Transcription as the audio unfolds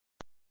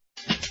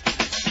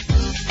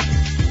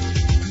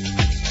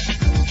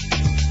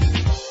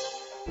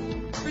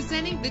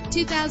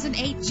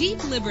2008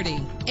 Jeep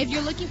Liberty. If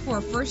you're looking for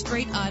a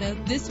first-rate auto,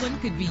 this one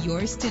could be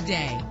yours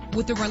today.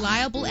 With a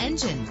reliable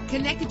engine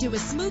connected to a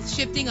smooth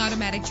shifting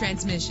automatic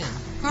transmission,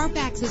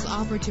 Carfax is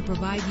offered to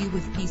provide you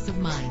with peace of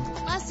mind.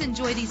 Plus,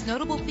 enjoy these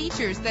notable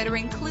features that are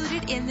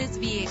included in this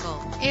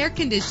vehicle: air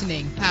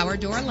conditioning, power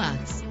door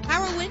locks,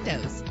 power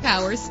windows,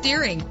 power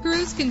steering,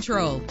 cruise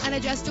control, an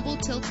adjustable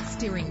tilt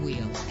steering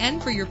wheel.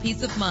 And for your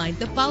peace of mind,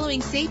 the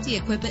following safety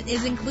equipment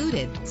is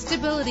included: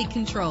 stability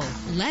control.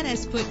 Let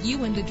us put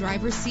you in the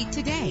driver's seat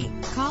today.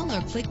 Call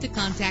or click to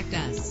contact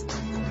us.